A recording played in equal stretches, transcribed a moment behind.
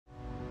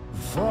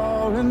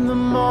4 in the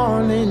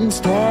morning,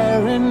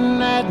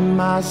 staring at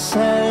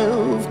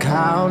myself,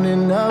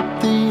 counting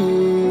up the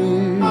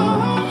years.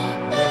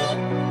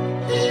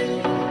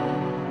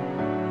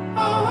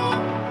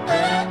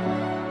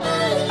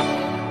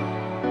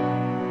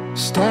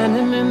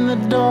 Standing in the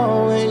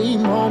doorway,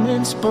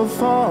 moments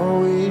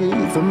before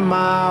with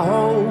my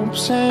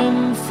hopes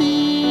and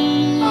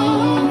fears.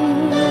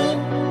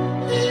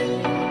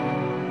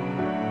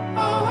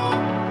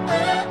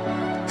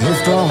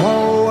 If the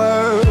whole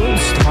world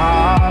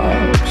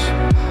stops,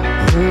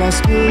 will I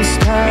still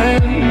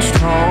stand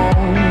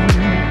strong?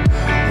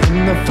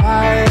 When the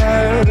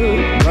fire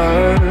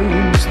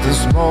burns, the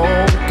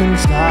smoke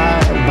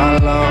inside my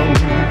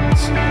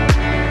lungs.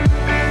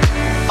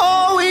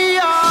 All we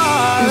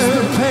are is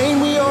the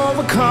pain we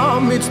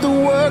overcome. It's the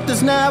work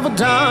that's never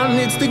done.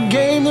 It's the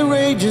game that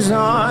rages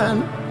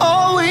on.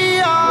 All we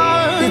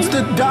are, it's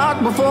the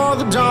dark before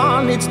the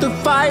dawn. It's the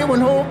fight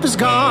when hope is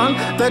gone.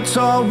 That's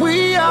all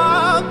we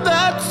are,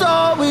 that's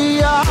all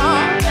we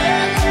are.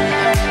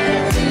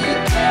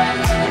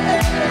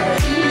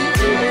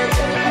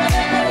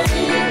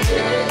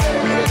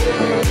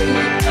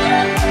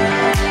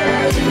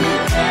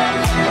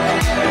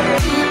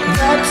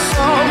 That's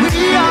all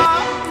we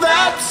are,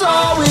 that's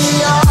all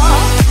we are.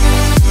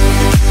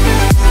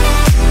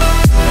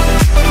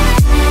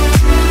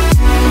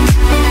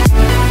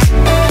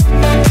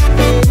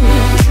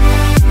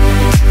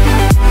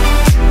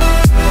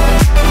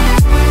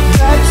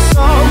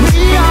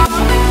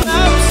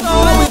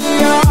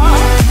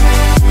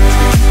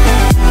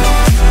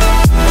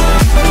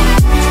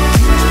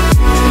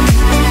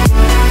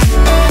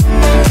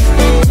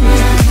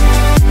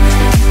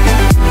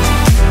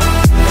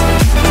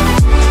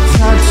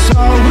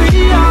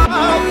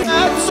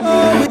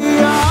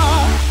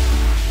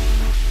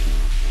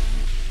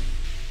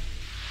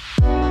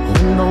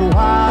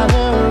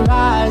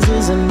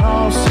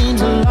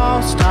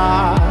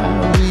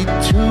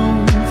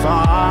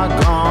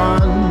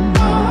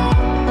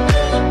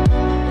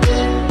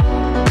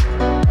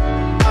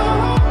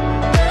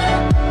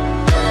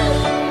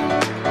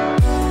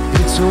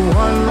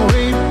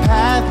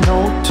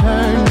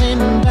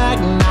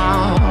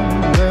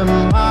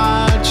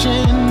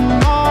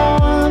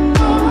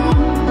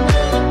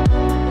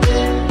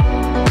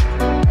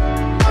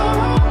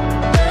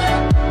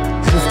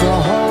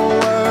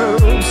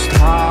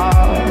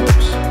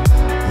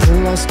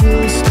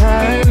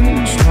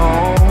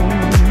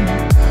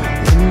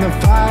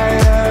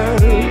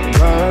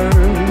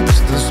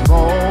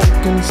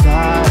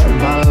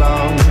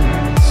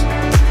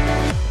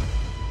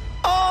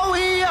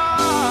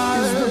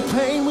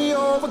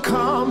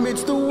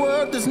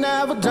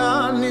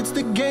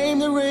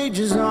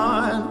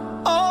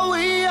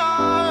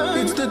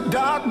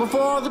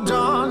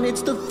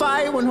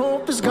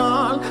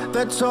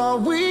 That's all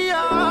we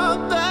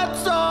are,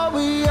 that's all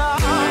we are.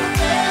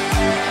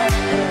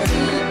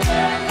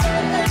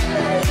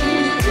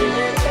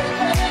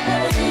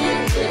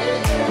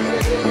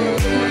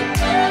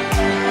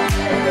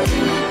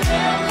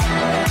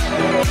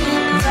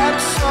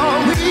 That's all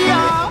we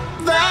are,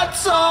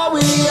 that's all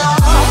we are.